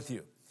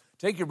You.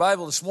 Take your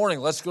Bible this morning.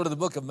 Let's go to the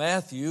book of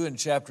Matthew in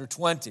chapter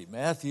 20.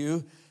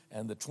 Matthew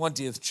and the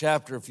 20th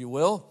chapter, if you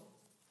will.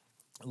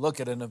 Look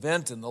at an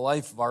event in the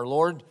life of our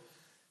Lord.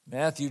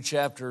 Matthew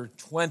chapter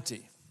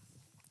 20.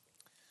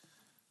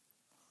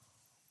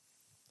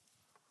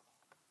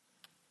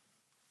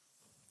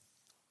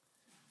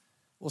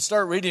 We'll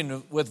start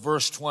reading with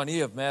verse 20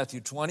 of Matthew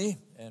 20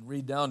 and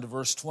read down to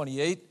verse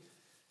 28.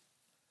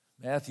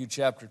 Matthew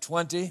chapter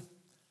 20.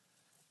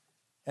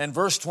 And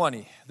verse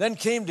 20, then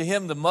came to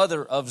him the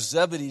mother of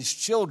Zebedee's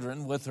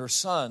children with her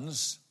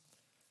sons,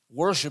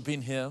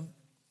 worshiping him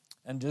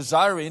and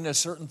desiring a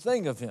certain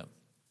thing of him.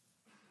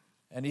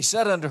 And he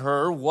said unto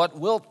her, what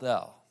wilt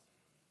thou?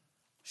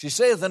 She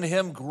saith unto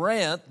him,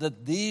 grant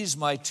that these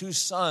my two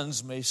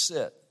sons may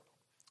sit,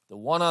 the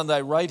one on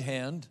thy right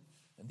hand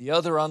and the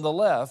other on the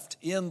left,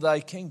 in thy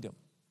kingdom.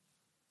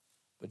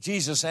 But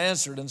Jesus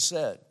answered and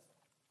said,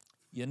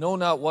 ye know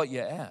not what ye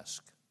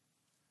ask.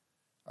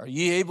 Are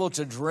ye able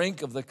to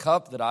drink of the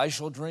cup that I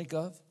shall drink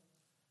of,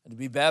 and to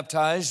be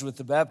baptized with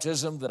the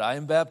baptism that I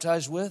am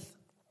baptized with?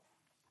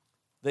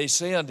 They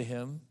say unto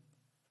him,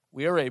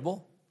 we are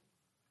able.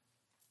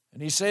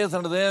 And he saith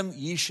unto them,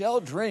 ye shall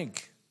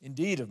drink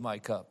indeed of my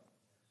cup,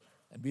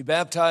 and be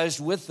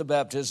baptized with the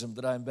baptism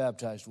that I am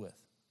baptized with.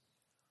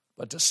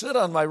 But to sit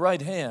on my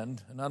right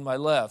hand and on my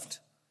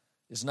left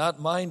is not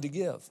mine to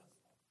give,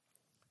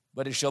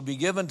 but it shall be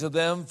given to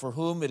them for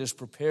whom it is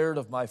prepared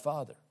of my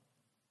Father.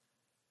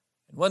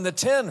 And when the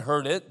 10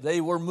 heard it,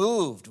 they were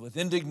moved with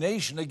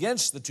indignation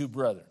against the two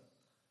brethren.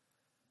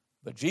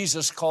 But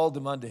Jesus called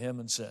them unto him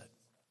and said,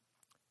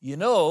 ye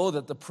know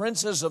that the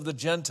princes of the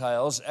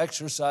Gentiles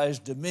exercise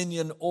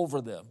dominion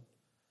over them,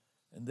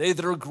 and they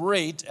that are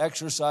great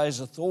exercise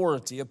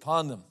authority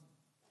upon them.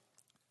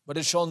 But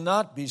it shall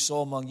not be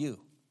so among you.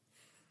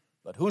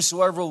 But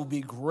whosoever will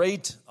be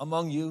great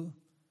among you,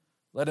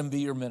 let him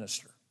be your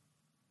minister.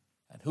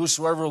 And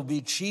whosoever will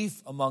be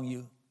chief among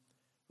you,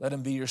 let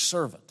him be your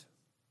servant.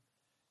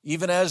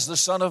 Even as the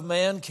Son of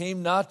Man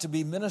came not to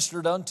be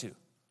ministered unto,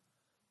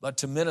 but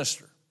to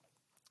minister,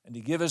 and to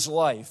give his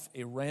life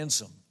a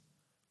ransom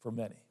for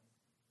many.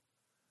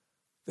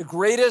 The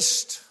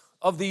greatest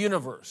of the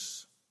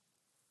universe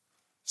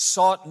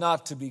sought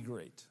not to be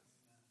great.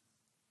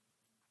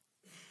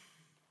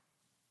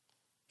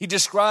 He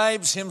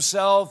describes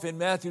himself in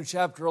Matthew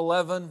chapter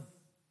 11,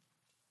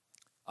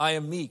 I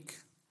am meek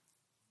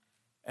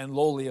and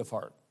lowly of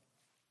heart.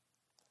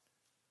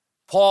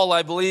 Paul,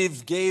 I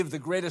believe, gave the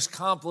greatest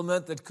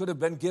compliment that could have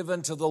been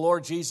given to the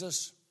Lord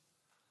Jesus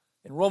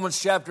in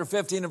Romans chapter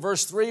 15 and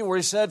verse 3, where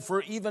he said,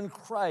 for even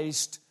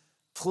Christ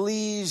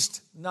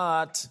pleased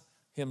not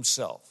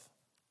himself.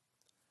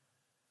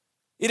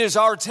 It is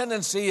our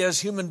tendency as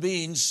human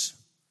beings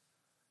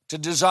to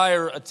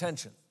desire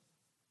attention.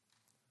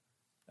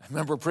 I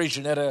remember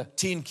preaching at a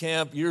teen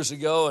camp years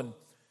ago, and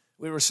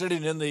we were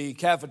sitting in the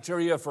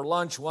cafeteria for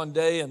lunch one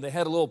day, and they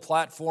had a little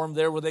platform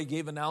there where they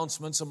gave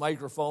announcements, a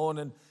microphone,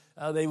 and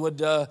they would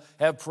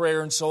have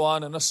prayer and so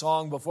on and a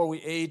song before we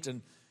ate.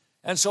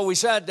 And so we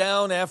sat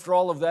down after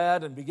all of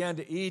that and began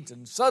to eat.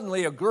 And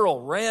suddenly a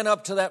girl ran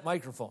up to that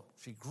microphone.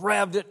 She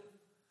grabbed it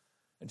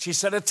and she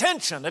said,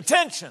 attention,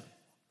 attention.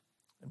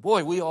 And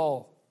boy, we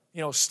all,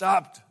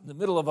 stopped in the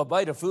middle of a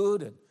bite of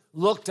food and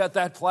looked at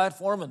that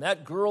platform and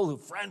that girl who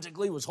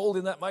frantically was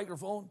holding that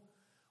microphone,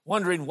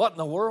 wondering what in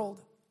the world.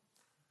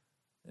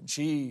 And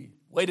she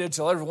waited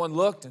until everyone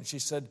looked and she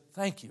said,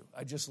 thank you.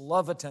 I just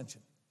love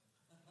attention.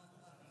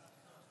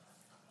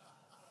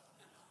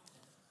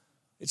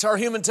 It's our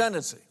human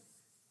tendency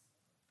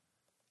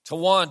to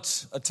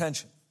want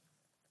attention,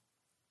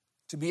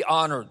 to be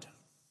honored,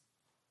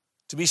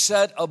 to be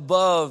set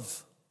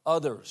above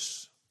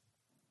others.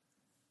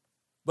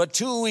 But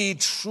do we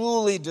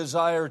truly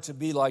desire to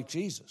be like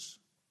Jesus?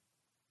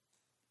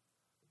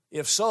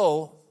 If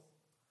so,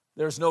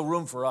 there's no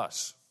room for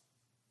us.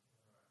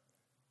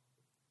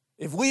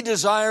 If we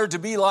desire to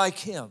be like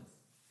him,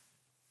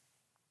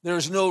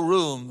 there's no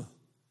room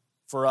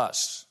for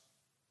us.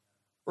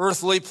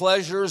 Earthly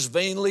pleasures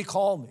vainly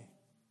call me.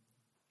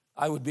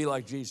 I would be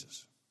like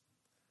Jesus.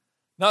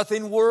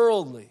 Nothing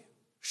worldly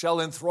shall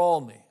enthrall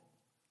me.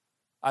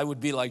 I would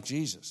be like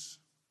Jesus.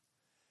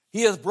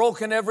 He hath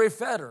broken every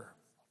fetter.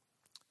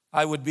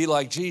 I would be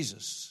like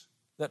Jesus,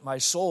 that my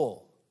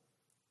soul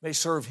may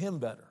serve him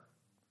better.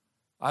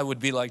 I would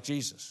be like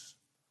Jesus.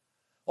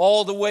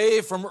 All the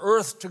way from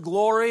earth to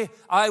glory,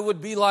 I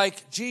would be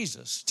like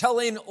Jesus.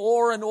 Telling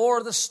o'er and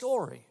o'er the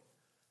story,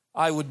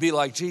 I would be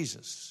like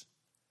Jesus.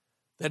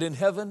 That in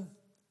heaven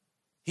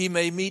he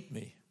may meet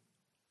me.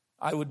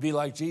 I would be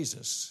like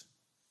Jesus.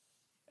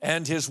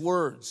 And his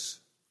words,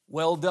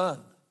 well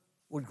done,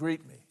 would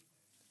greet me.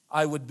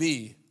 I would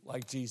be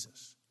like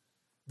Jesus.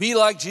 Be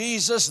like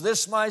Jesus,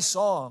 this my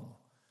song,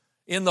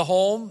 in the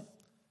home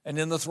and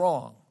in the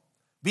throng.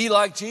 Be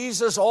like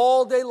Jesus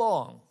all day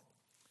long.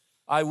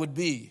 I would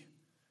be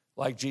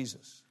like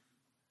Jesus.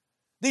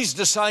 These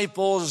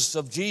disciples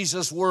of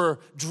Jesus were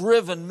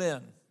driven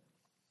men.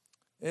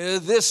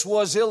 This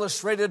was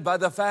illustrated by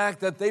the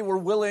fact that they were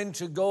willing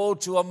to go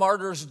to a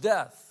martyr's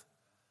death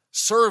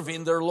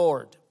serving their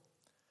Lord.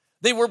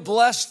 They were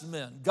blessed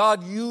men.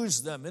 God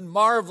used them in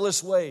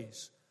marvelous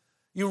ways.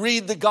 You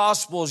read the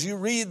Gospels, you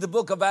read the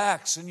book of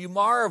Acts, and you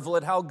marvel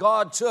at how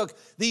God took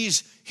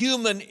these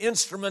human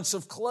instruments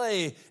of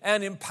clay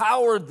and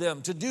empowered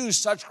them to do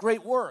such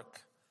great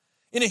work.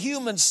 In a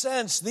human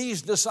sense,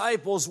 these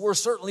disciples were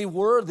certainly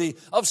worthy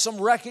of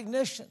some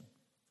recognition.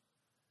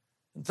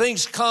 And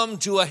things come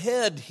to a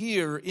head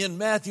here in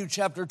Matthew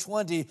chapter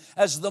 20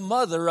 as the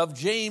mother of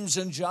James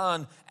and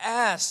John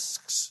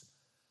asks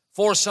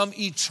for some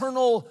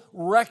eternal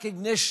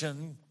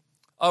recognition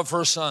of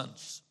her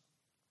sons.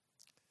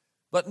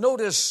 But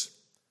notice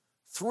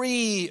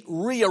three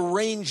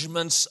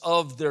rearrangements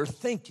of their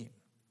thinking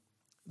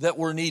that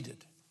were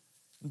needed.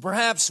 And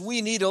perhaps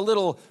we need a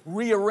little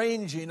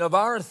rearranging of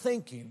our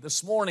thinking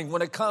this morning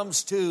when it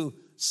comes to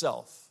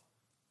self.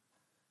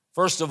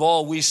 First of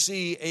all, we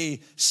see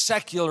a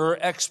secular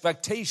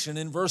expectation.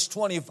 In verse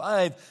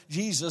 25,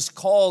 Jesus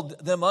called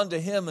them unto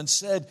him and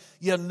said,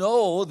 "You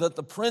know that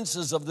the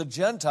princes of the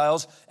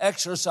Gentiles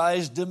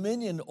exercise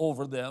dominion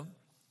over them,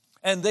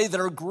 and they that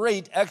are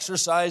great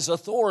exercise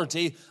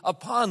authority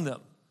upon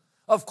them."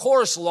 Of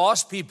course,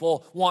 lost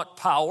people want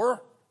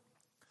power.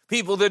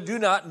 People that do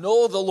not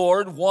know the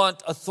Lord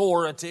want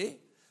authority.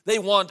 They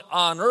want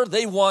honor.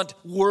 They want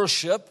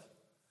worship.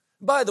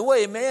 By the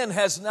way, man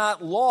has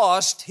not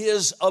lost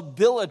his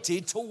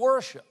ability to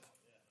worship.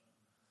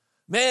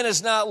 Man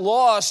has not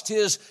lost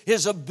his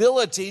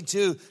ability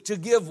to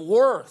give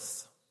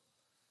worth.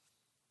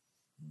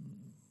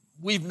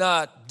 We've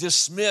not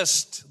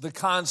dismissed the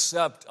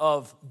concept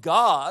of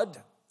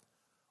God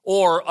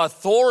or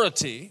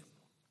authority.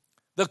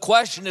 The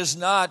question is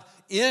not,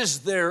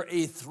 is there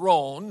a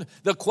throne?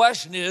 The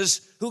question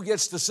is, who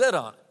gets to sit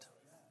on it?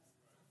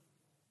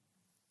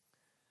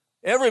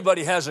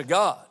 Everybody has a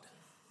God.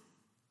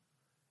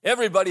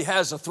 Everybody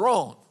has a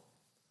throne.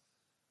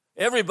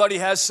 Everybody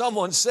has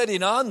someone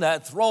sitting on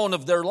that throne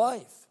of their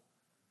life.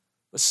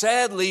 But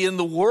sadly, in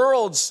the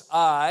world's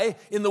eye,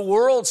 in the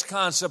world's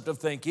concept of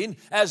thinking,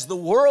 as the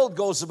world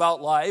goes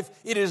about life,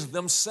 it is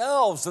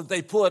themselves that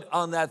they put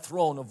on that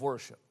throne of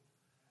worship.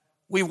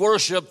 We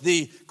worship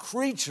the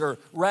creature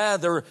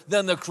rather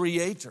than the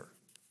Creator.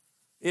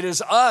 It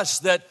is us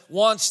that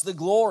wants the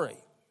glory.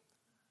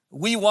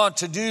 We want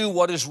to do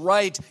what is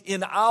right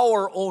in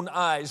our own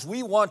eyes.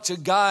 We want to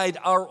guide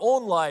our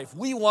own life.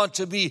 We want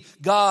to be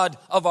God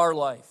of our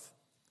life.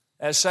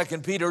 As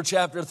 2 Peter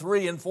chapter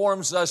 3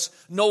 informs us,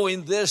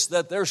 knowing this,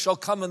 that there shall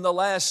come in the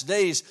last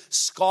days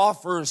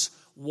scoffers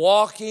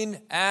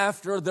walking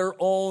after their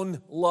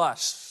own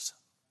lusts.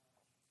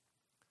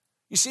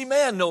 You see,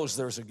 man knows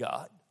there's a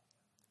God.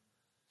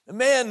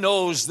 Man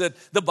knows that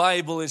the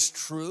Bible is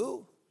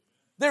true.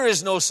 There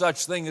is no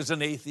such thing as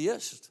an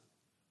atheist.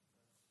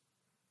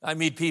 I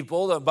meet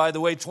people, by the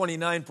way,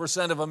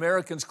 29% of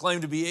Americans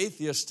claim to be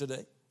atheists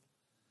today.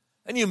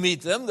 And you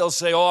meet them, they'll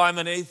say, "Oh, I'm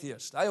an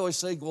atheist." I always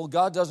say, well,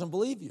 God doesn't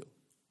believe you.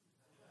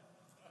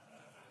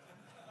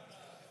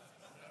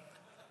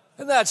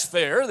 And that's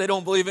fair. They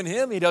don't believe in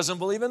Him. He doesn't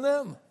believe in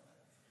them.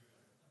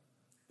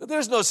 But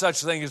there's no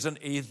such thing as an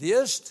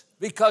atheist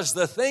because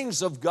the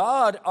things of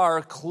God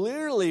are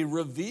clearly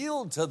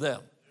revealed to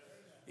them.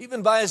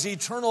 Even by His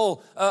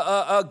eternal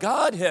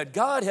Godhead,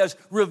 God has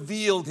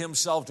revealed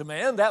Himself to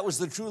man. That was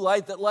the true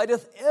light that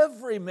lighteth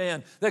every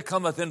man that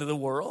cometh into the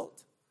world.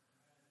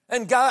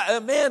 And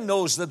man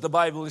knows that the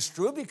Bible is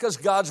true because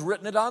God's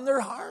written it on their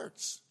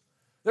hearts.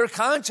 Their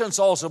conscience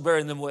also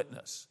bearing them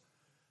witness.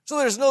 So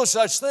there's no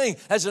such thing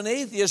as an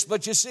atheist,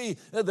 but you see,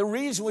 the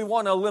reason we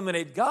want to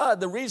eliminate God,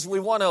 the reason we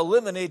want to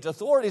eliminate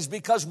authority is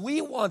because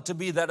we want to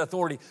be that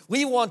authority.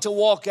 We want to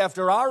walk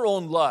after our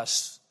own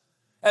lusts.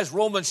 As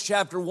Romans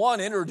chapter 1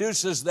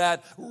 introduces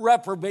that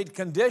reprobate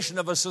condition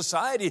of a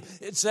society,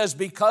 it says,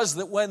 because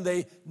that when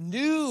they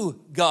knew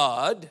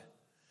God,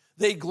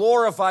 they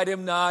glorified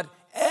Him not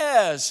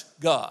as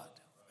God.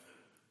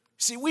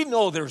 See, we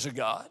know there's a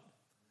God.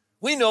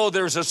 We know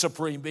there's a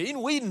supreme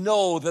being. We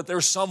know that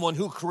there's someone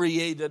who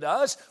created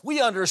us. We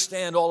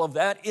understand all of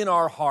that in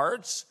our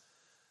hearts.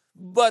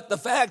 But the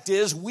fact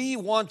is, we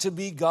want to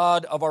be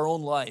God of our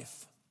own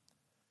life.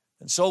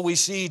 And so we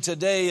see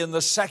today in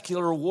the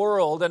secular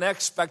world an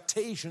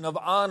expectation of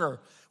honor.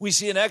 We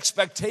see an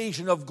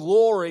expectation of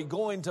glory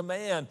going to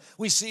man.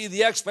 We see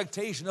the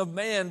expectation of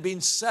man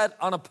being set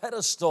on a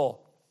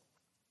pedestal.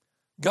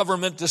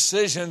 Government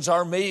decisions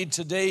are made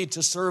today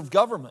to serve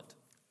government.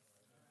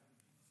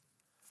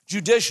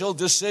 Judicial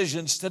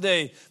decisions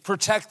today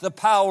protect the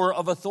power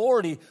of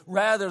authority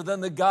rather than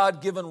the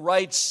God-given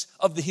rights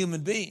of the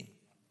human being.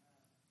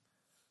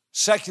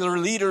 Secular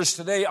leaders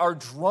today are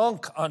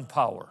drunk on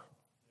power.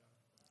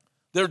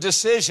 Their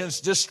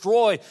decisions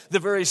destroy the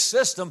very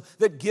system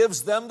that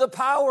gives them the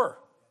power.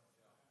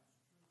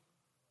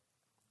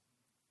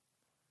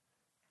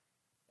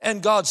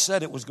 And God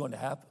said it was going to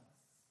happen.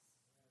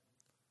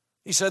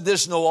 He said,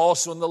 "This know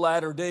also in the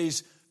latter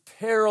days,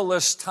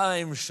 perilous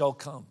times shall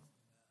come.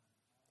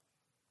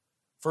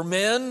 For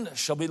men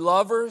shall be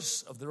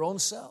lovers of their own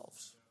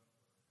selves,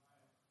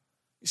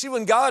 You see,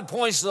 when God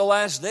points to the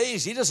last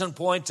days, He doesn't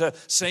point to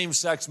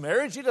same-sex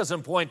marriage. He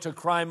doesn't point to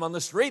crime on the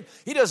street.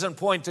 He doesn't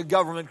point to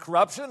government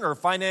corruption or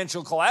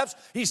financial collapse.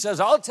 He says,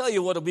 I'll tell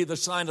you what will be the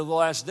sign of the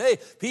last day.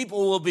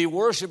 People will be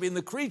worshiping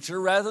the creature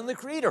rather than the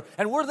creator.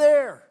 And we're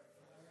there.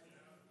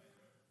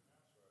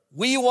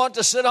 We want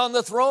to sit on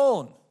the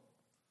throne.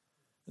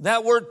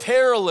 That word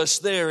perilous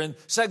there in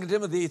 2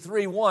 Timothy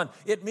 3:1,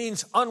 it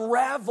means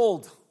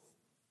unraveled.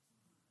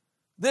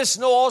 This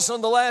know also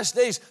in the last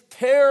days,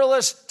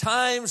 perilous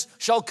times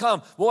shall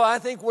come. Well, I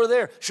think we're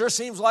there. Sure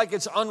seems like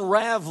it's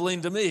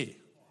unraveling to me.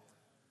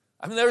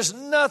 I mean, there's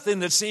nothing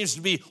that seems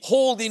to be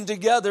holding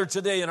together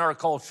today in our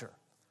culture.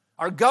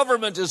 Our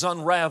government is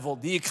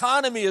unraveled. The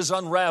economy is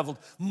unraveled.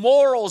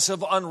 Morals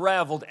have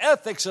unraveled.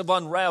 Ethics have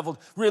unraveled.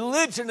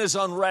 Religion is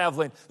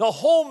unraveling. The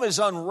home is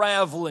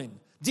unraveling.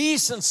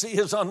 Decency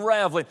is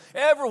unraveling.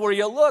 Everywhere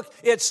you look,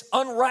 it's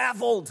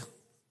unraveled.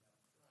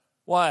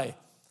 Why?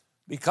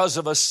 Because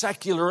of a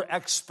secular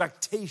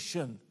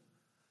expectation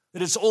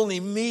that it's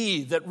only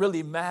me that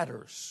really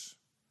matters.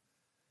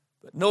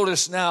 But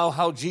notice now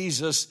how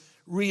Jesus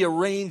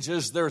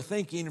rearranges their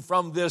thinking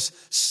from this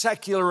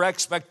secular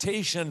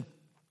expectation,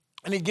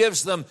 and He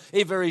gives them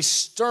a very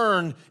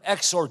stern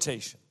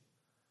exhortation.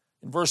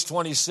 In verse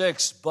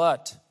 26,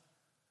 but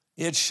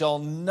it shall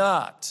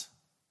not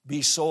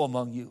be so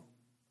among you.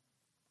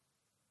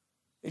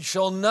 It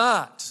shall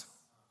not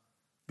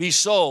be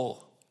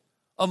so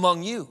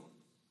among you.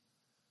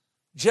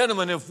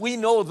 Gentlemen, if we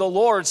know the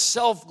Lord,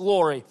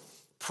 self-glory,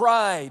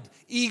 pride,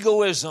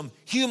 egoism,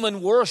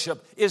 human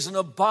worship is an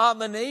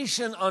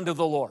abomination unto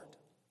the Lord.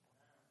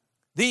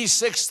 These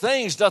 6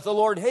 things doth the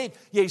Lord hate,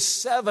 yea,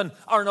 7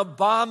 are an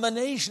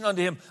abomination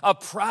unto Him, a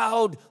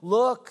proud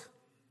look.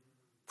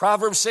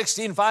 Proverbs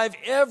 16:5,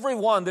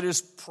 everyone that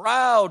is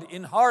proud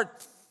in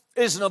heart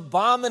is an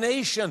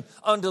abomination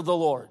unto the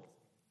Lord.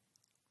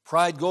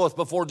 Pride goeth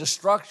before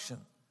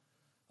destruction,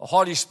 a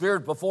haughty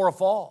spirit before a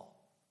fall.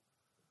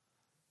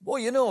 Boy,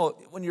 you know,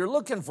 when you're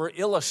looking for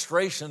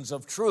illustrations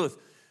of truth,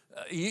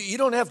 you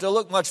don't have to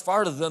look much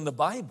farther than the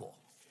Bible.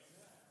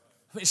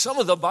 I mean, some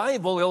of the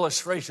Bible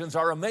illustrations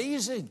are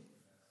amazing.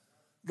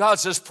 God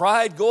says,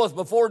 pride goeth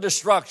before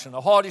destruction,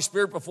 a haughty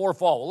spirit before a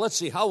fall. Well, let's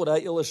see, how would I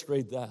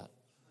illustrate that?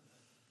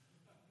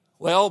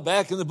 Well,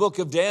 back in the book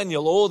of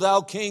Daniel, O thou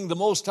king, the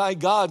Most High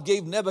God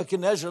gave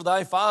Nebuchadnezzar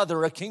thy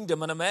father a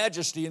kingdom and a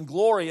majesty and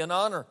glory and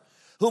honor.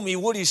 Whom he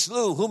would he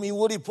slew, whom he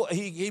would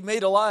he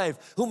made alive,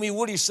 whom he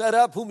would he set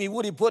up, whom he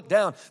would he put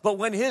down. But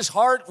when his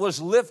heart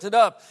was lifted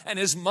up and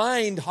his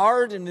mind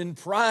hardened in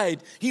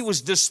pride, he was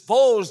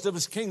disposed of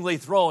his kingly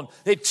throne.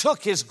 They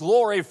took his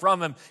glory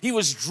from him. He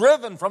was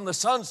driven from the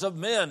sons of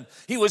men.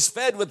 He was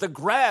fed with the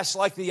grass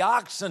like the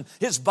oxen.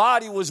 His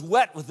body was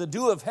wet with the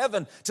dew of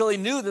heaven till he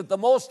knew that the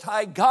Most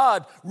High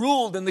God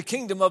ruled in the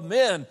kingdom of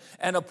men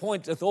and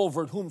appointeth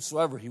over it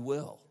whomsoever he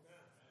will.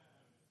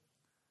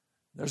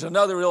 There's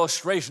another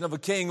illustration of a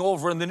king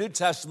over in the New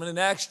Testament in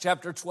Acts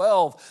chapter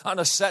 12. On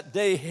a set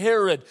day,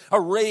 Herod,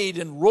 arrayed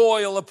in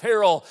royal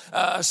apparel,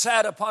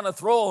 sat upon a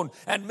throne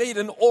and made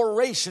an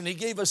oration. He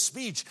gave a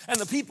speech, and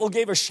the people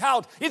gave a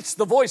shout. It's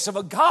the voice of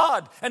a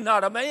God and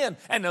not a man.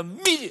 And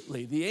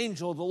immediately the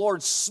angel of the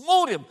Lord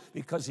smote him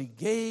because he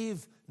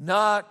gave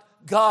not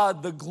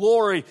God the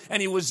glory,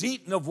 and he was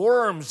eaten of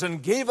worms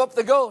and gave up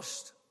the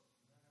ghost.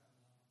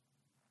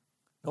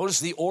 Notice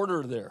the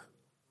order there.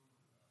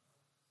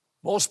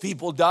 Most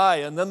people die,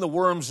 and then the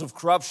worms of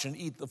corruption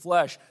eat the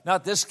flesh.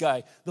 Not this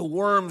guy. The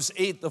worms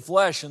ate the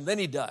flesh, and then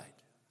he died.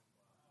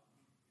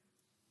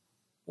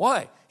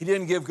 Why? He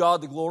didn't give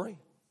God the glory.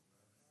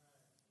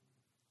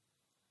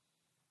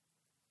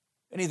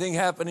 Anything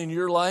happen in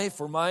your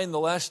life or mine the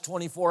last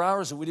 24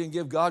 hours that we didn't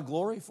give God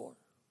glory for?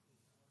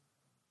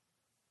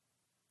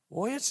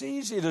 Boy, it's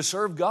easy to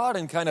serve God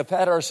and kind of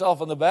pat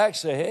ourselves on the back,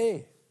 say,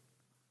 hey,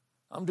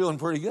 I'm doing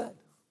pretty good.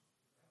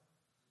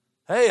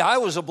 Hey, I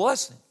was a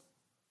blessing.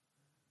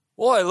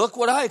 Boy, look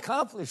what I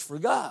accomplished for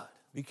God.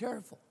 Be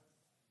careful.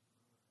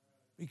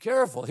 Be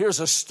careful. Here's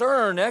a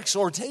stern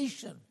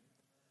exhortation.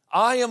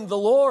 I am the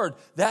Lord.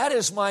 That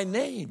is my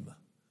name.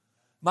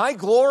 My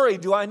glory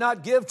do I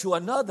not give to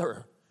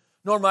another,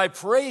 nor my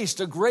praise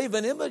to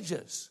graven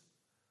images.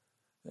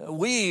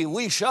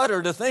 We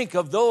shudder to think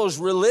of those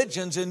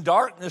religions in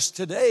darkness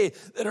today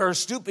that are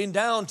stooping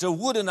down to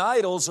wooden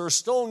idols or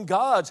stone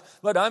gods,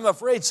 but I'm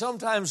afraid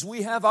sometimes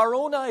we have our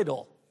own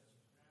idol.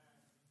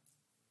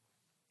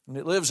 And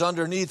it lives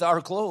underneath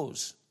our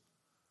clothes.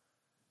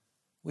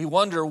 We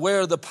wonder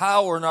where the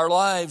power in our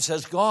lives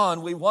has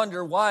gone. We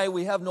wonder why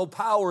we have no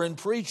power in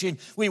preaching.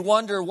 We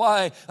wonder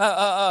why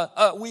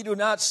we do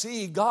not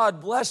see God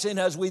blessing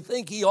as we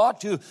think He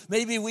ought to.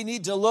 Maybe we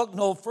need to look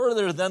no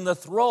further than the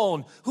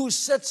throne. Who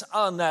sits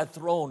on that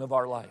throne of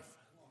our life?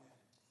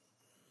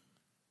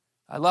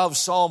 I love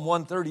Psalm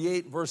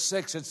 138, verse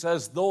 6. It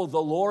says, though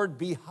the Lord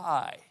be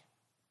high.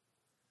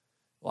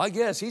 Well, I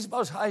guess He's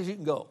about as high as you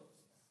can go.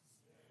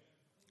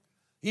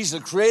 He's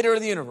the creator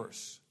of the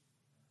universe.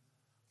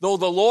 Though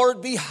the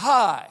Lord be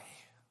high,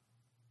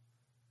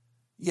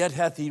 yet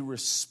hath He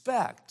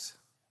respect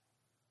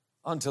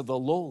unto the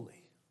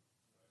lowly.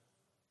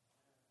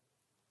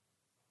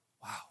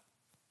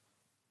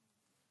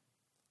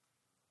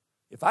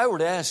 If I were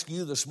to ask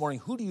you this morning,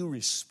 who do you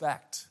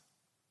respect?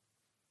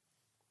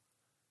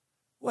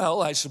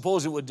 Well, I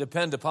suppose it would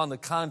depend upon the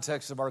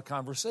context of our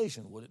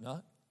conversation, would it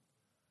not?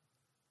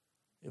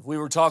 If we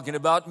were talking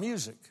about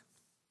music,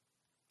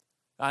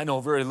 I know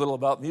very little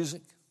about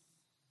music.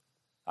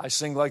 I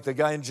sing like the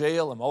guy in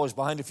jail. I'm always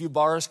behind a few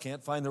bars,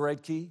 can't find the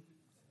right key.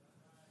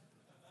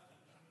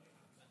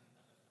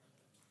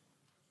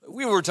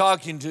 We were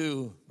talking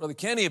to Brother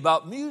Kenny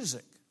about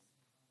music.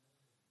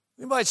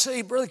 We might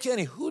say, Brother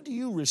Kenny, who do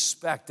you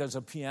respect as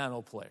a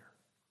piano player?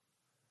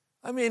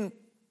 I mean,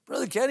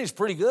 Brother Kenny's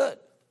pretty good.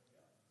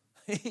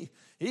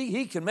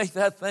 He can make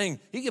that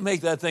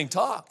thing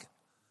talk.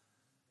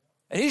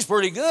 And he's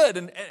pretty good.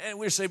 And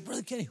we say,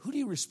 Brother Kenny, who do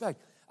you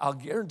respect? I'll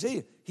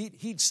guarantee you,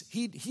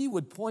 he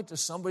would point to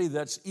somebody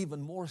that's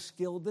even more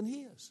skilled than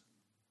he is.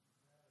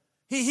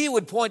 He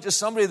would point to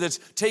somebody that's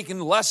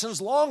taken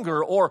lessons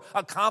longer or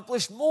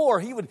accomplished more.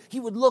 He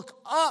would look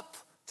up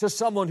to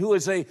someone who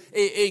is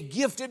a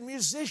gifted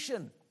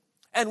musician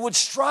and would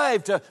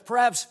strive to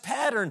perhaps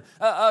pattern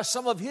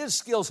some of his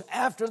skills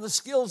after the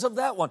skills of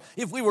that one.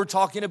 If we were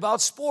talking about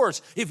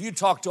sports, if you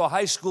talk to a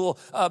high school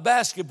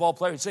basketball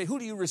player and say, who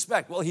do you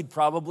respect? Well, he'd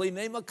probably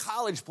name a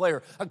college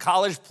player. A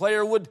college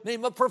player would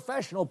name a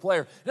professional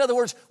player. In other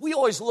words, we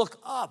always look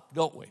up,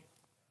 don't we?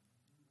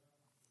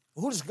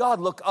 Who does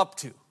God look up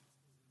to?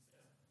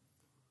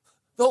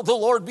 Though the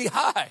Lord be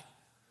high.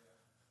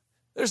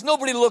 There's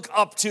nobody to look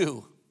up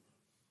to.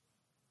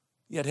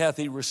 Yet hath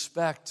he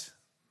respect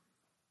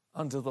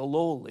unto the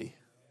lowly.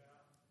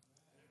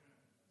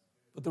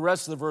 But the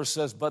rest of the verse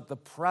says, but the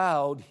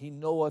proud he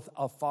knoweth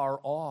afar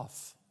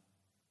off.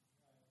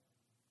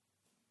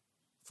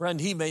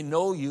 Friend, he may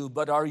know you,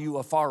 but are you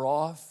afar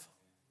off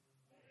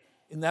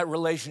in that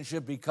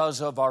relationship because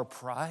of our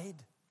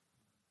pride?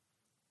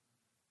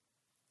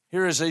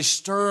 Here is a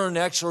stern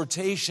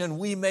exhortation.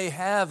 We may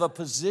have a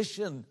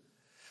position.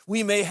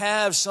 We may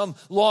have some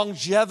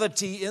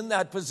longevity in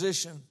that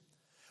position.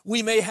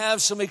 We may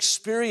have some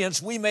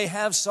experience. We may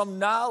have some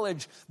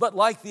knowledge. But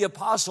like the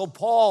Apostle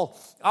Paul,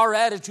 our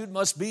attitude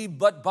must be,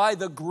 but by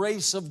the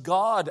grace of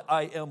God,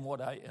 I am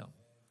what I am.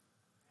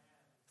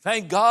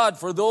 Thank God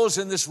for those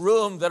in this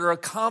room that are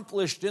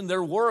accomplished in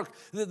their work,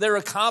 that they're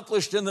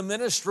accomplished in the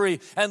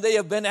ministry, and they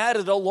have been at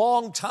it a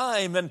long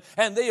time, and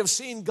they have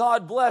seen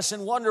God bless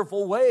in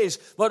wonderful ways.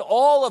 But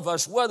all of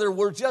us, whether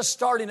we're just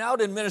starting out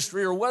in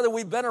ministry or whether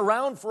we've been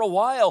around for a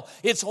while,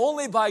 it's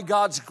only by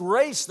God's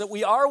grace that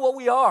we are what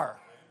we are.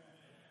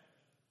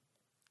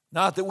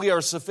 Not that we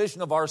are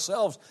sufficient of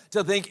ourselves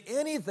to think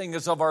anything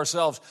is of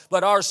ourselves,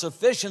 but our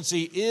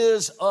sufficiency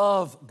is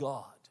of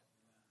God.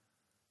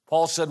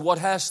 Paul said, what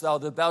hast thou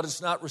that thou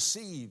didst not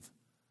receive?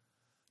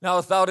 Now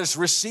if thou didst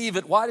receive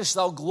it, why dost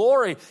thou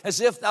glory as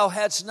if thou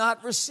hadst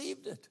not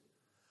received it?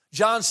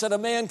 John said, a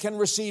man can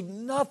receive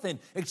nothing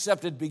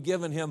except it be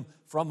given him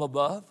from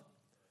above.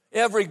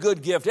 Every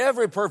good gift,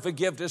 every perfect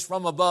gift is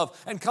from above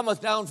and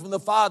cometh down from the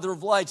Father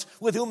of lights,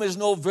 with whom is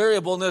no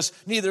variableness,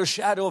 neither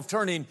shadow of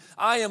turning.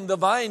 I am the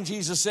vine,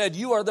 Jesus said,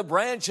 you are the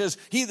branches.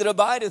 He that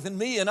abideth in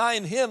me and I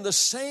in him, the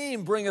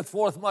same bringeth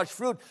forth much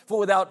fruit. For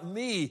without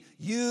me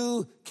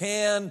you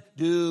can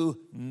do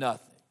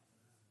nothing.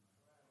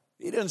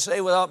 He didn't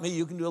say without me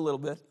you can do a little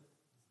bit.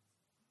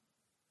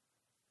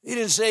 He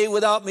didn't say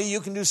without me you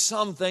can do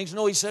some things.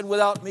 No, he said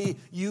without me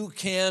you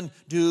can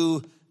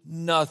do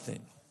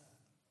nothing.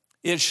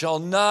 It shall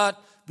not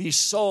be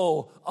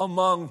so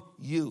among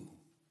you.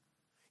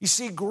 You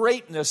see,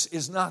 greatness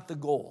is not the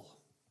goal.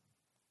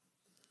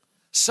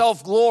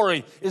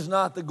 Self-glory is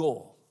not the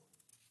goal.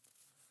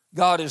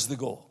 God is the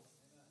goal.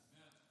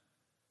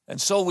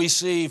 And so we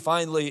see,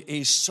 finally,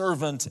 a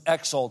servant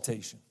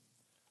exaltation.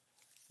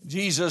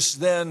 Jesus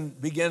then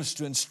begins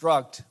to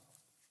instruct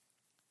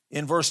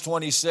in verse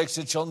 26,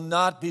 it shall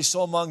not be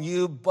so among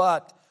you,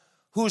 but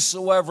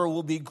whosoever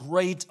will be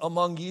great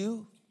among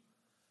you,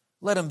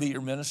 let him be your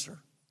minister.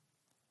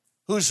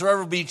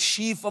 Whosoever be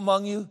chief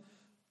among you,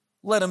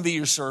 let him be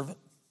your servant.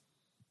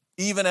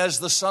 Even as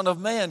the Son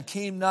of Man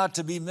came not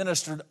to be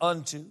ministered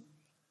unto,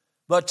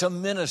 but to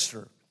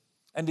minister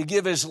and to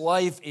give his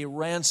life a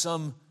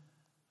ransom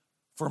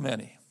for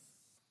many.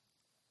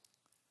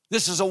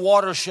 This is a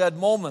watershed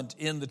moment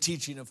in the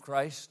teaching of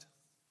Christ.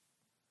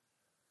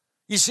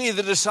 You see,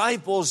 the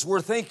disciples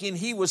were thinking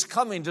he was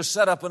coming to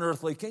set up an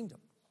earthly kingdom.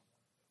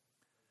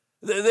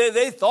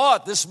 They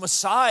thought this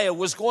Messiah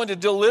was going to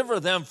deliver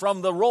them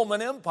from the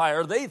Roman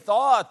Empire. They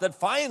thought that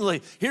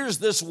finally, here's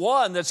this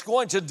one that's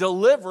going to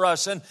deliver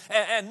us. And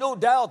no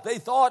doubt they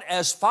thought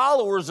as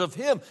followers of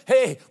him,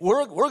 hey,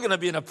 we're going to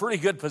be in a pretty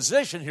good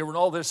position here when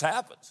all this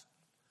happens.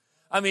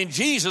 I mean,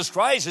 Jesus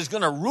Christ is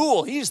going to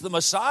rule. He's the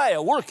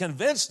Messiah. We're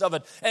convinced of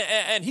it.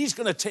 And he's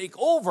going to take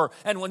over.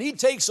 And when he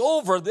takes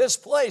over this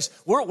place,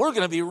 we're going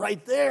to be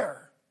right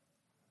there.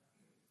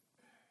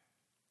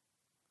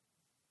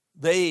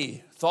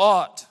 They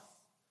thought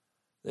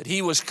that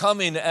he was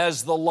coming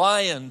as the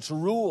lion to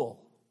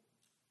rule.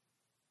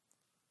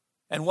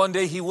 And one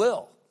day he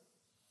will.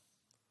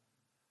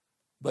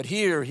 But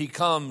here he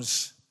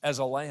comes as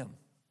a lamb,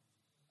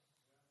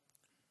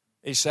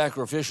 a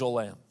sacrificial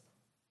lamb.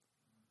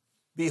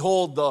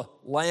 Behold the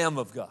Lamb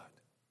of God,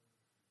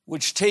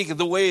 which taketh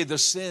away the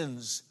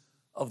sins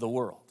of the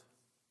world.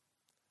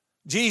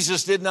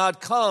 Jesus did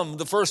not come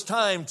the first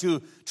time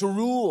to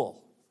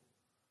rule.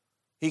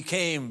 He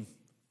came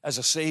as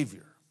a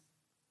Savior.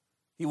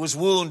 He was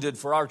wounded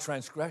for our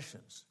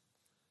transgressions.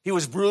 He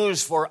was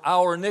bruised for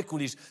our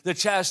iniquities. The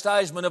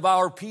chastisement of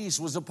our peace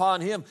was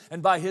upon him,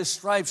 and by his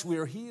stripes we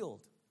are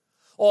healed.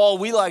 All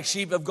we like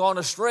sheep have gone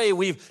astray.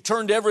 We've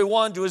turned every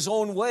one to his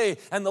own way,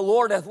 and the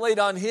Lord hath laid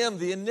on him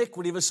the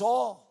iniquity of us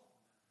all.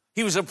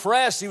 He was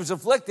oppressed, he was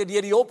afflicted,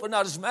 yet he opened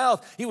not his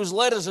mouth. He was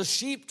led as a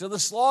sheep to the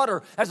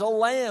slaughter, as a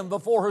lamb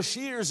before her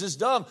shears is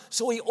dumb.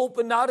 So he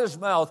opened not his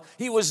mouth.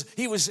 He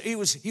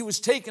was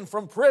taken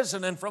from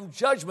prison and from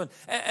judgment.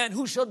 And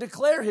who shall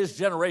declare his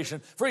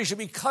generation? For he shall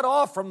be cut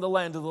off from the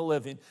land of the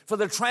living. For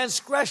the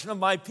transgression of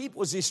my people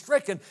was he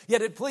stricken,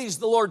 yet it pleased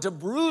the Lord to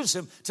bruise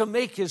him, to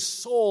make his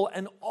soul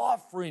an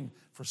offering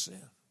for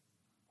sin.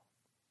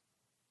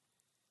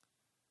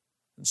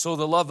 And so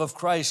the love of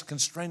Christ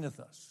constraineth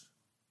us,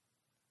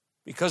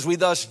 because we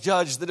thus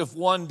judge that if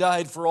one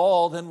died for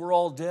all, then we're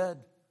all dead.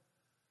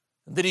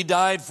 And that he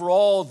died for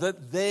all,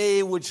 that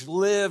they which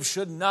live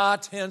should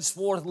not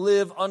henceforth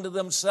live unto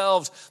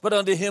themselves, but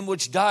unto him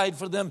which died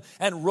for them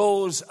and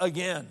rose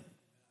again.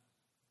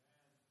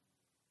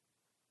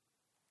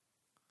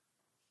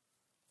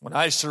 When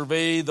I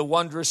survey the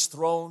wondrous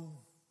throne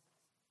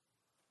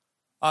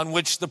on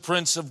which the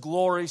Prince of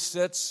Glory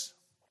sits,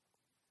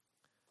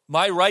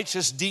 my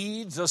righteous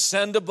deeds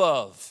ascend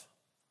above,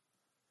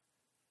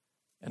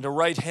 and a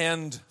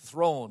right-hand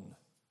throne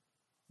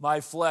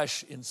my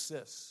flesh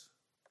insists.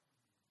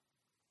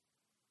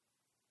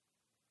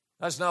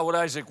 That's not what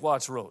Isaac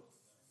Watts wrote.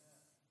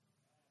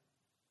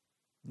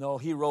 No,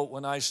 he wrote,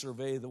 when I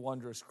survey the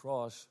wondrous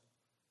cross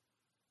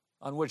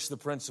on which the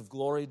Prince of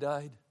Glory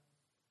died,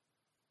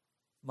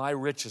 my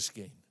richest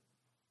gain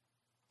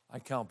I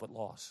count but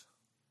loss,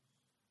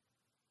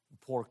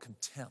 and pour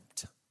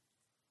contempt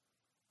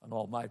on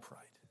all my pride.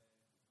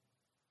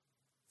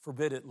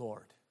 Forbid it,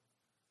 Lord,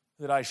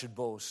 that I should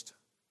boast,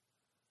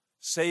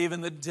 save in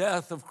the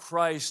death of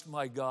Christ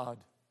my God.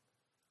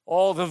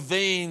 All the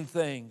vain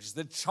things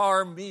that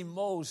charm me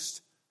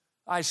most,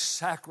 I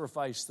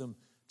sacrifice them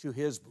to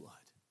his blood.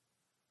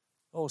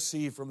 Oh,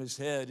 see from his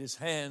head, his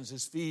hands,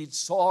 his feet,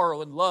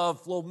 sorrow and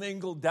love flow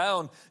mingled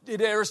down.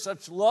 Did e'er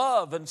such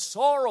love and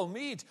sorrow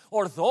meet,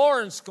 or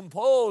thorns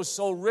compose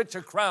so rich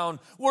a crown?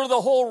 Were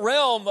the whole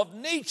realm of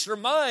nature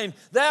mine,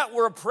 that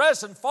were a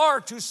present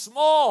far too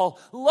small.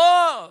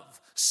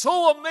 Love,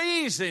 so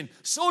amazing,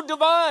 so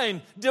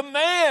divine,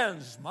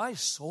 demands my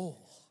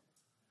soul,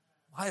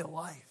 my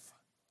life,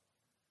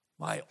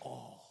 my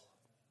all.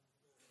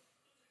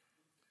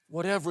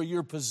 Whatever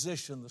your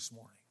position this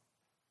morning,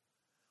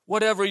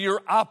 whatever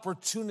your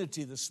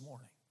opportunity this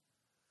morning,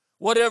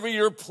 whatever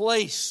your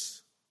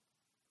place,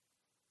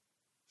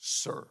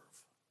 serve.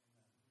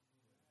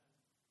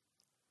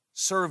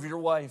 Serve your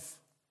wife.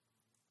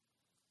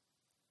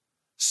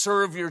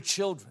 Serve your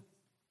children.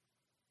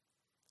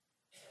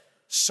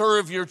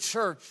 Serve your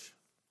church.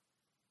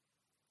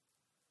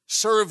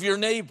 Serve your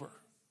neighbor.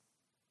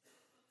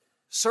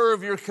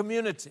 Serve your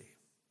community.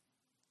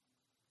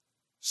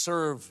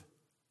 Serve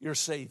your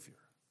Savior.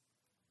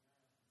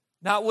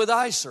 Not with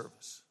eye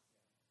service,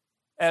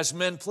 as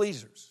men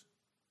pleasers,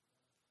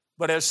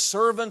 but as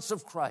servants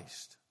of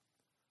Christ,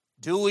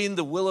 doing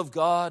the will of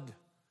God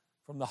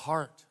from the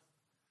heart,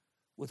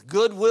 with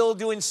good will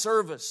doing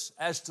service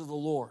as to the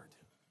Lord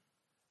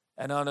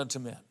and unto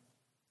men.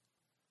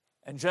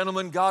 And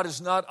gentlemen, God is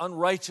not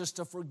unrighteous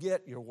to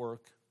forget your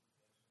work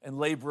and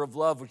labor of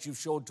love which you've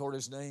showed toward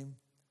his name,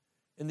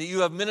 and that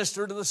you have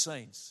ministered to the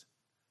saints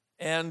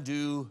and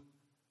do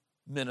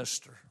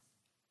minister.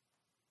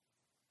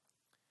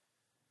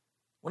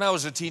 When I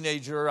was a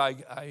teenager,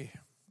 I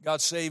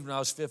got saved when I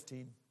was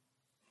 15.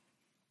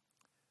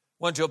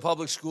 Went to a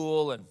public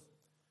school and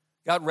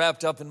got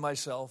wrapped up in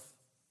myself.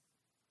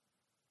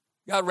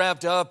 Got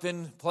wrapped up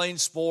in playing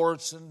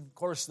sports, and of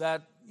course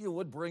that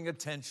would bring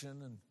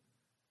attention and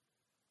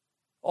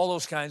all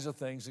those kinds of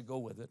things that go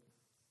with it.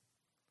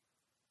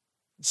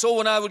 So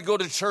when I would go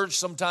to church,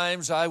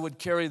 sometimes I would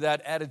carry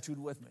that attitude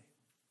with me.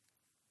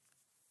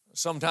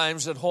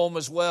 Sometimes at home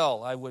as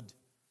well, I would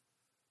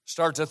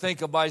start to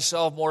think of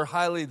myself more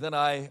highly than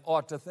I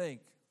ought to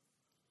think.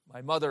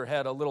 My mother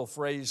had a little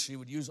phrase she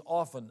would use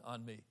often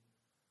on me.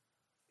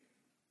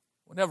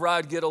 Whenever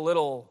I'd get a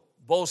little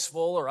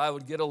boastful or I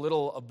would get a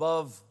little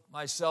above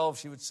myself,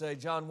 she would say,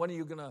 "John, when are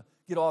you going to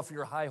get off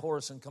your high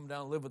horse and come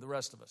down and live with the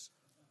rest of us?"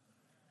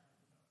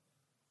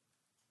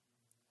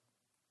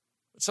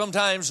 But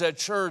sometimes at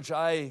church,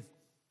 I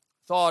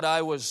thought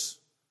I was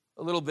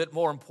a little bit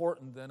more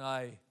important than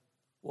I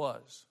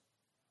was.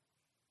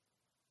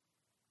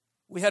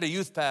 We had a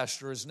youth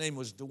pastor. His name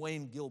was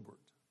Dwayne Gilbert.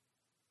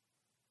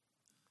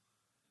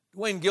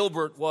 Dwayne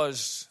Gilbert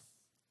was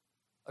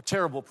a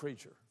terrible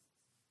preacher.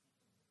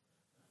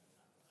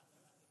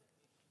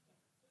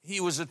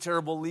 He was a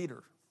terrible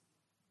leader.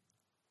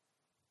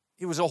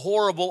 He was a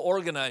horrible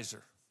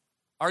organizer.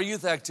 Our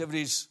youth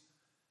activities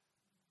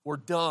were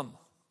dumb.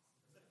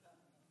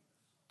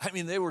 I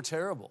mean, they were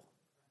terrible.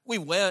 We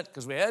went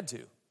because we had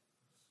to.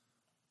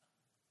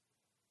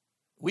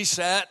 We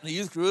sat in the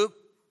youth group,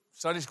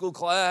 Sunday school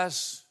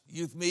class,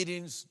 youth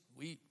meetings.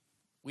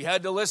 We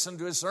had to listen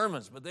to his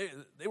sermons, but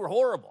they were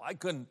horrible. I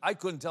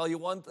couldn't tell you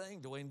one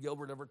thing Dwayne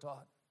Gilbert ever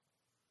taught.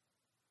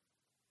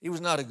 He was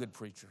not a good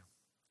preacher.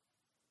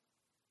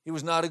 He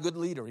was not a good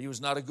leader. He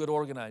was not a good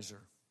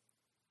organizer.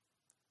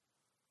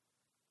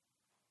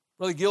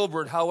 Brother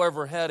Gilbert,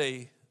 however, had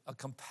a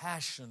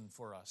compassion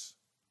for us.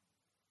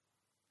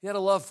 He had a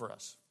love for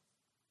us.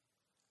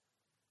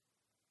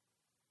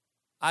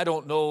 I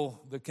don't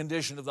know the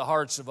condition of the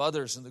hearts of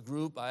others in the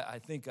group. I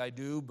think I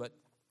do, but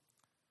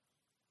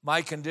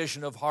my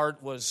condition of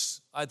heart was,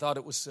 I thought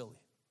it was silly.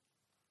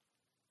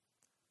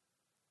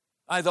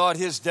 I thought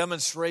his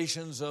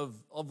demonstrations of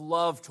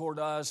love toward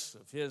us,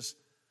 of his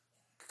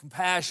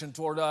compassion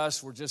toward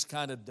us, were just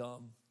kind of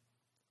dumb.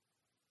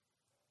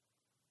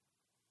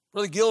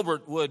 Brother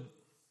Gilbert would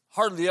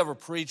hardly ever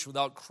preach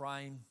without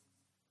crying.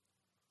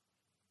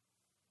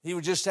 He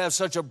would just have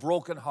such a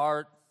broken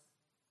heart.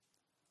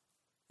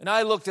 And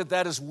I looked at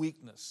that as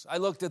weakness. I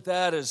looked at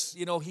that as,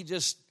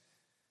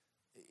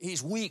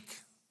 he's weak.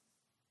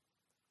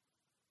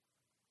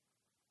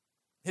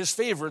 His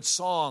favorite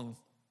song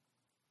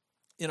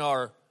in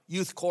our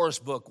youth chorus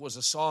book was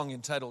a song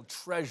entitled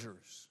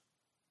Treasures.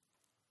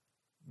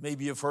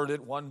 Maybe you've heard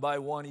it. One by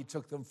one he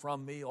took them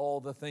from me,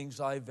 all the things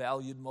I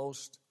valued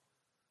most.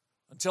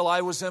 Until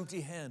I was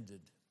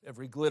empty-handed,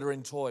 every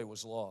glittering toy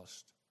was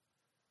lost.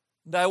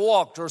 And I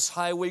walked earth's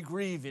highway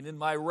grieving in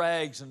my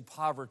rags and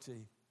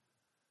poverty,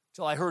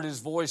 till I heard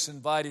his voice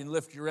inviting,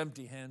 lift your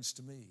empty hands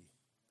to me.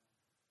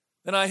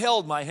 Then I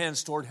held my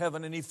hands toward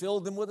heaven, and he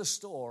filled them with a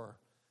store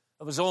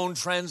of his own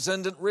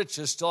transcendent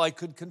riches, till I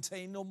could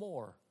contain no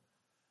more.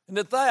 And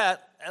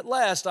at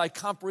last I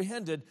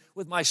comprehended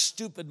with my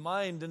stupid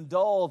mind and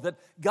dull that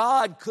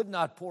God could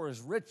not pour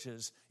his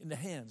riches into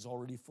hands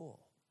already full.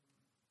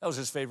 That was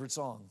his favorite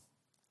song.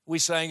 We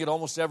sang it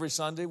almost every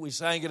Sunday. We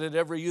sang it at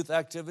every youth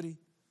activity.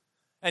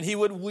 And he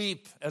would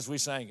weep as we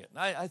sang it. And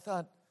I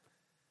thought,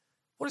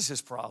 what is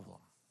his problem?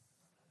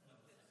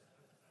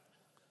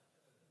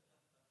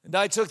 And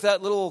I took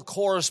that little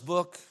chorus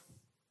book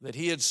that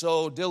he had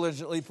so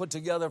diligently put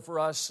together for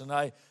us, and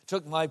I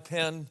took my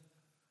pen,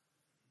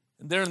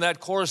 and there in that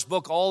chorus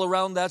book, all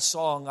around that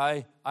song,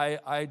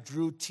 I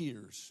drew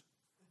tears,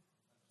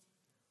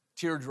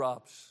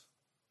 teardrops,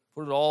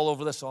 put it all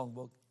over the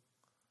songbook.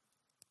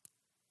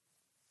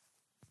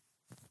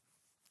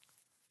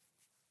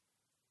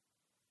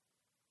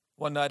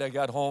 One night I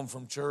got home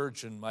from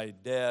church, and my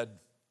dad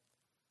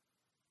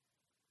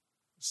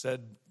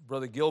said,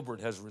 Brother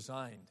Gilbert has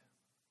resigned.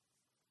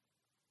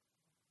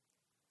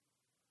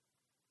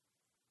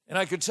 And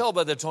I could tell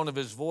by the tone of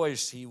his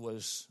voice he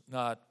was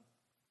not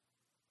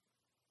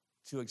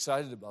too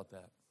excited about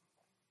that.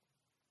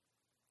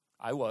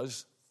 I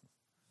was.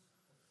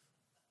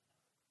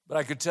 But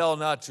I could tell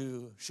not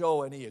to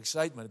show any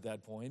excitement at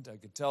that point. I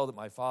could tell that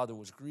my father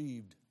was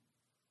grieved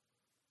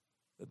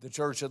that the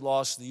church had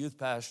lost the youth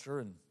pastor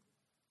and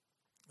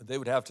that they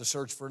would have to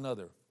search for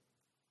another.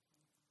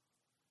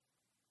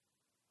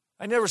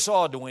 I never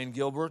saw Dwayne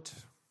Gilbert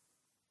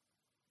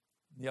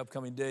in the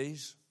upcoming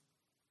days.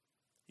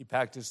 He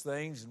packed his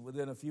things, and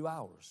within a few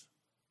hours,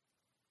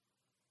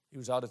 he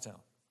was out of town.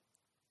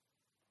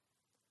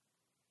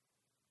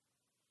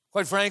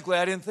 Quite frankly,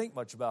 I didn't think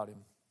much about him.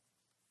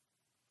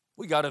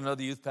 We got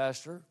another youth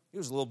pastor. He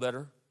was a little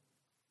better.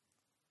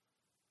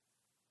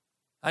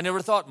 I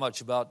never thought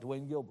much about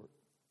Dwayne Gilbert.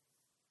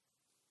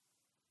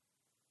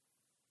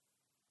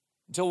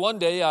 Until one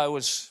day I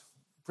was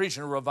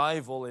preaching a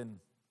revival in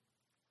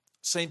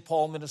St.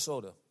 Paul,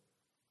 Minnesota,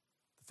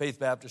 the Faith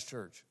Baptist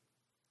Church.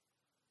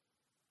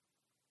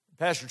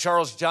 Pastor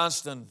Charles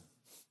Johnston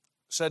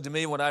said to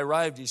me when I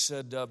arrived, he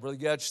said, Brother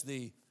Getch,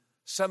 the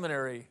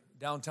seminary,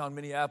 downtown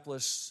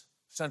Minneapolis,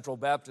 Central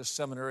Baptist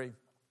Seminary,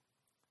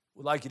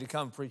 would like you to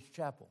come preach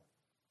chapel.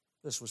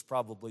 This was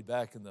probably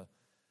back in the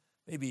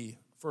maybe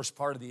first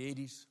part of the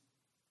 80s.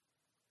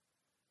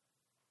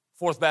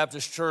 Fourth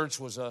Baptist Church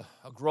was a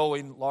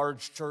growing,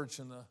 large church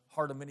in the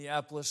heart of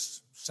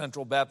Minneapolis.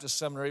 Central Baptist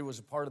Seminary was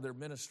a part of their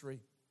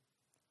ministry.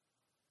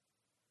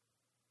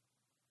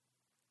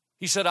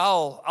 He said,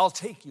 I'll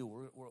take you.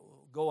 We'll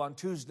go on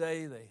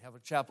Tuesday. They have a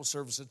chapel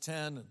service at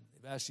 10, and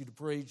they've asked you to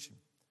preach.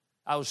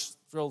 I was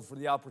thrilled for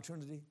the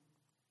opportunity.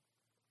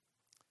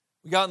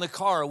 We got in the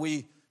car.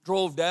 We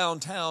drove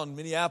downtown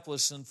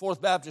Minneapolis, and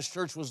Fourth Baptist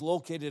Church was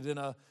located in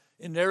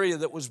an area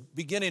that was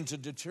beginning to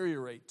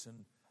deteriorate,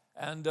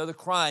 and the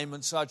crime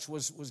and such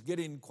was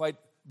getting quite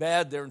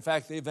bad there. In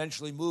fact, they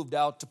eventually moved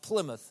out to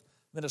Plymouth,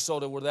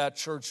 Minnesota, where that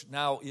church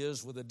now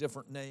is with a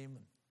different name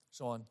and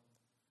so on.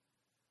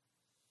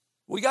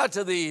 We got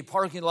to the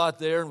parking lot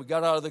there, and we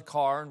got out of the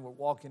car, and we're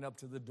walking up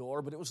to the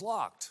door, but it was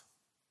locked.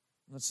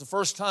 And it's the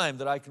first time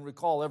that I can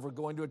recall ever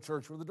going to a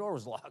church where the door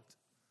was locked.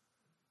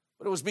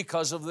 But it was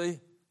because of the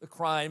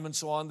crime and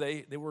so on.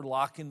 They were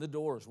locking the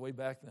doors way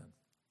back then.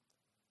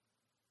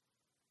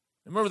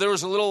 I remember there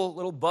was a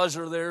little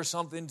buzzer there,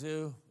 something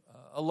to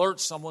alert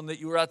someone that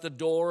you were at the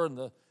door, and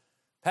the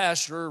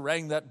pastor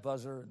rang that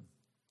buzzer.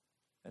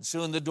 And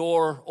soon the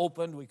door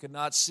opened. We could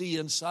not see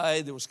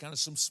inside. There was kind of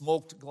some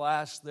smoked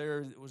glass there.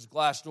 It was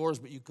glass doors,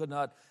 but you could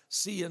not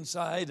see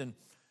inside. And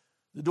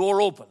the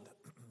door opened.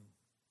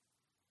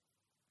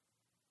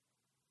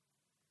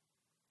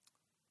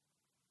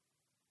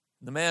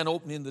 The man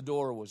opening the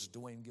door was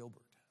Dwayne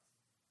Gilbert.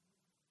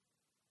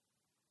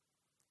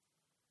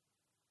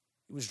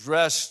 He was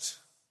dressed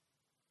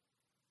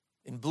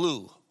in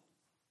blue,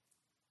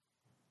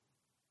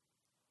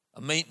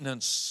 a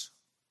maintenance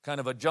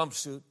kind of a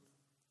jumpsuit,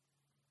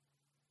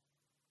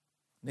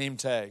 name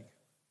tag,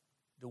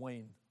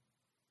 Dwayne.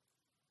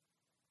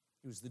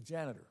 He was the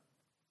janitor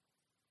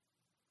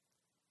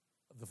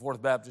of the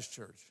Fourth Baptist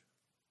Church,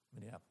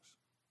 Minneapolis.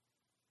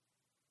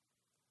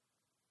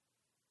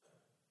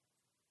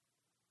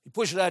 He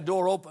pushed that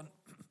door open.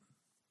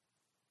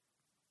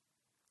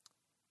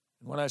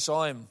 And when I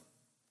saw him,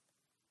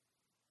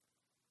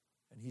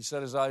 and he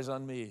set his eyes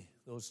on me,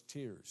 those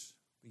tears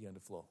began to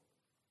flow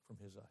from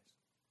his eyes.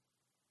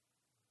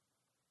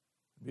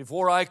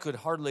 Before I could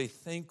hardly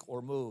think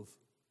or move,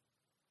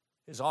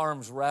 his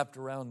arms wrapped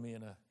around me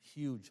in a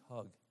huge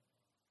hug.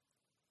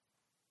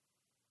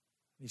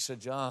 He said,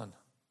 "John, I'm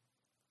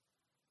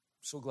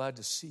so glad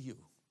to see you.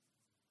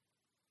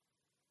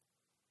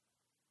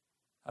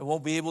 I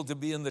won't be able to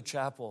be in the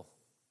chapel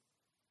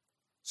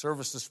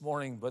service this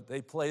morning, but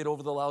they play it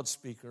over the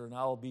loudspeaker, and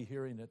I'll be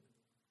hearing it.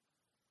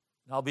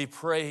 And I'll be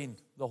praying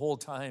the whole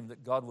time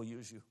that God will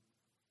use you."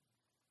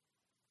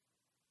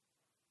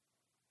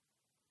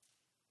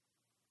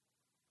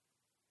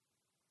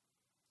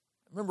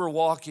 I remember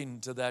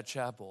walking to that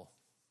chapel,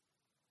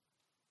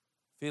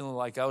 feeling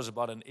like I was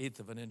about 1/8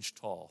 of an inch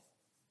tall.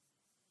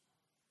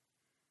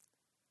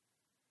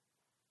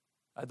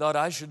 I thought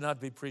I should not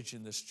be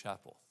preaching this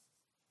chapel.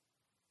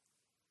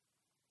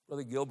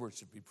 Brother Gilbert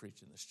should be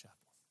preaching this chapel.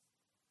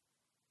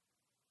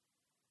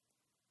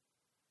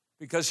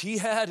 Because he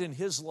had in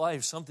his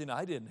life something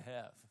I didn't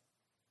have.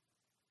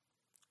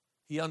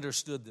 He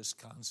understood this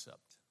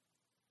concept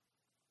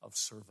of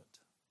servant.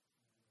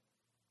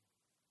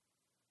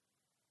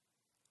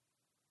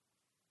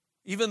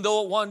 Even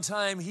though at one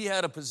time he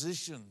had a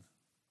position.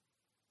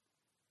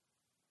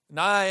 And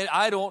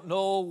I don't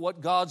know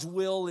what God's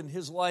will in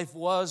his life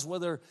was,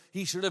 whether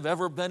he should have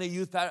ever been a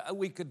youth pastor.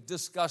 We could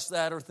discuss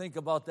that or think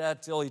about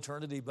that till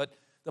eternity. But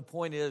the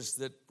point is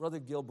that Brother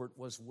Gilbert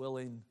was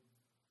willing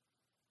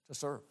to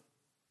serve.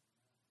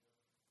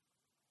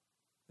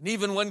 And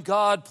even when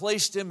God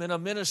placed him in a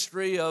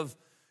ministry of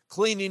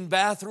cleaning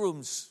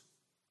bathrooms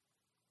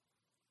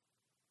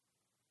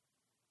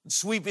and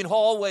sweeping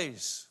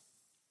hallways,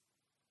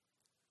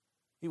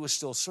 he was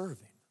still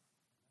serving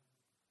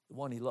the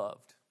one he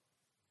loved.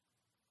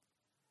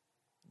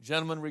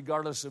 Gentlemen,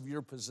 regardless of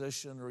your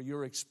position or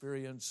your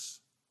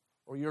experience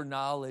or your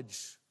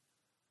knowledge,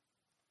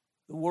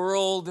 the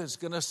world is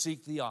going to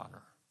seek the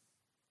honor.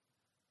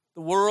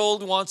 The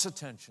world wants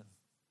attention.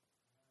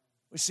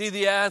 We see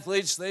the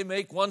athletes, they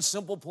make one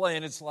simple play,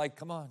 and it's like,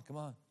 come on, come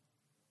on.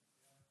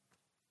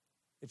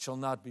 It shall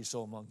not be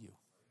so among you.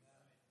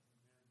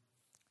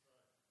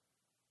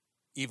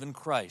 Even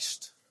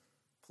Christ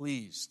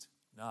pleased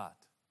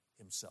not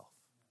himself.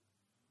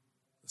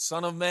 The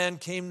Son of Man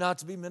came not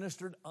to be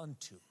ministered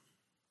unto,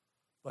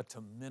 but to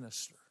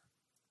minister,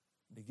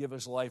 and to give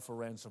his life a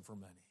ransom for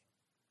many.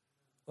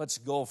 Let's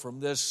go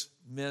from this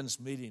men's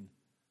meeting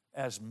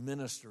as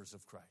ministers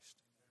of Christ,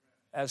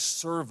 as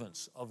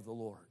servants of the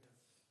Lord.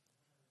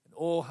 And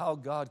oh, how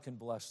God can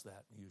bless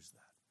that and use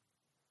that.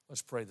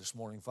 Let's pray this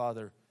morning.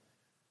 Father,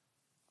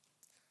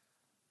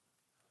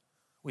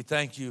 we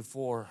thank you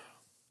for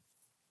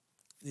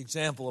the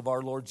example of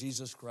our Lord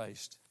Jesus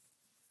Christ,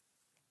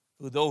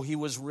 who though he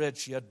was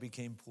rich, yet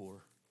became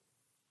poor,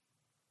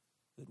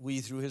 that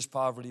we through his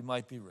poverty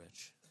might be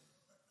rich.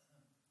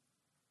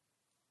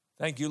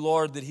 Thank you,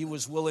 Lord, that he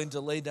was willing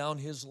to lay down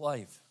his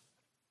life,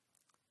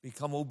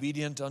 become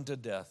obedient unto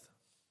death,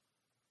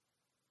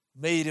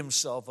 made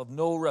himself of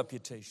no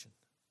reputation,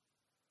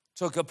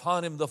 took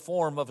upon him the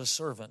form of a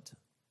servant.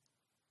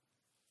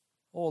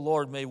 Oh,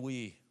 Lord, may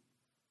we,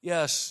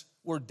 yes,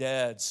 we're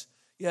dads.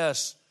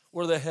 Yes,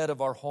 we're the head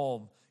of our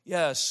home.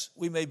 Yes,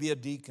 we may be a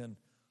deacon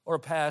or a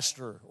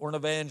pastor or an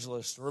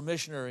evangelist or a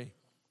missionary.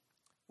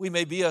 We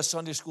may be a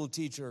Sunday school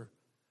teacher.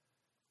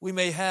 We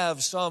may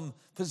have some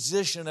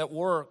position at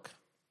work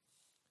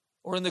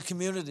or in the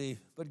community.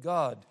 But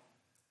God,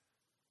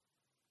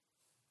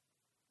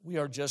 we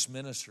are just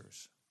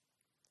ministers.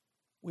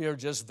 We are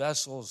just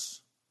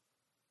vessels.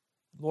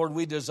 Lord,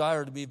 we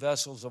desire to be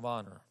vessels of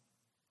honor.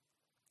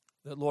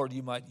 That, Lord,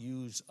 you might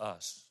use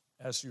us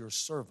as your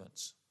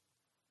servants.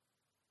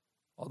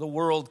 While the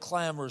world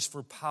clamors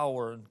for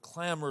power and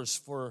clamors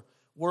for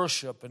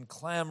worship and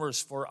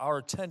clamors for our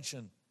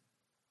attention,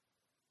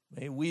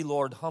 may we,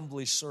 Lord,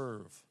 humbly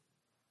serve.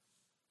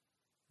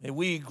 May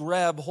we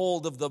grab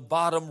hold of the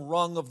bottom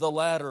rung of the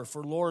ladder,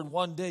 for, Lord,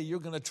 one day you're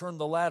going to turn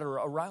the ladder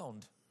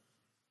around.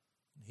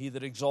 He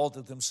that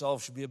exalteth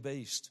himself should be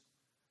abased,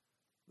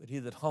 but he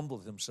that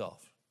humbleth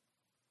himself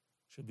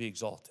should be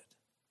exalted.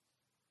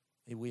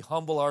 May we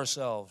humble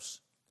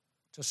ourselves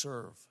to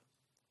serve.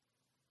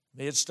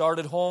 May it start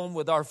at home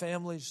with our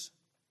families.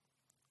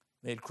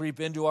 May it creep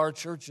into our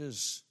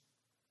churches.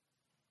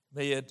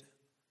 May it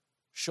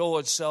show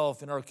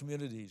itself in our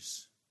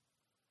communities.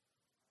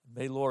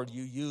 May, Lord,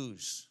 you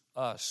use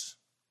us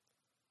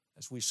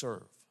as we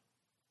serve.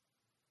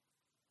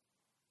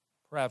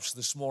 Perhaps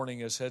this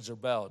morning, as heads are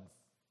bowed,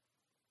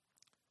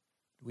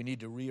 we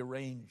need to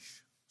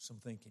rearrange some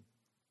thinking.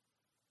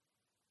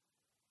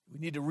 We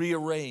need to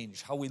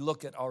rearrange how we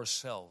look at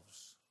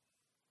ourselves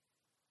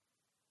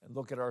and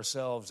look at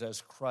ourselves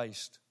as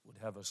Christ would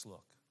have us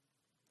look.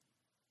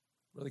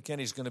 Brother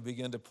Kenny's going to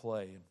begin to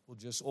play, and we'll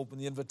just open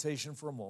the invitation for a moment.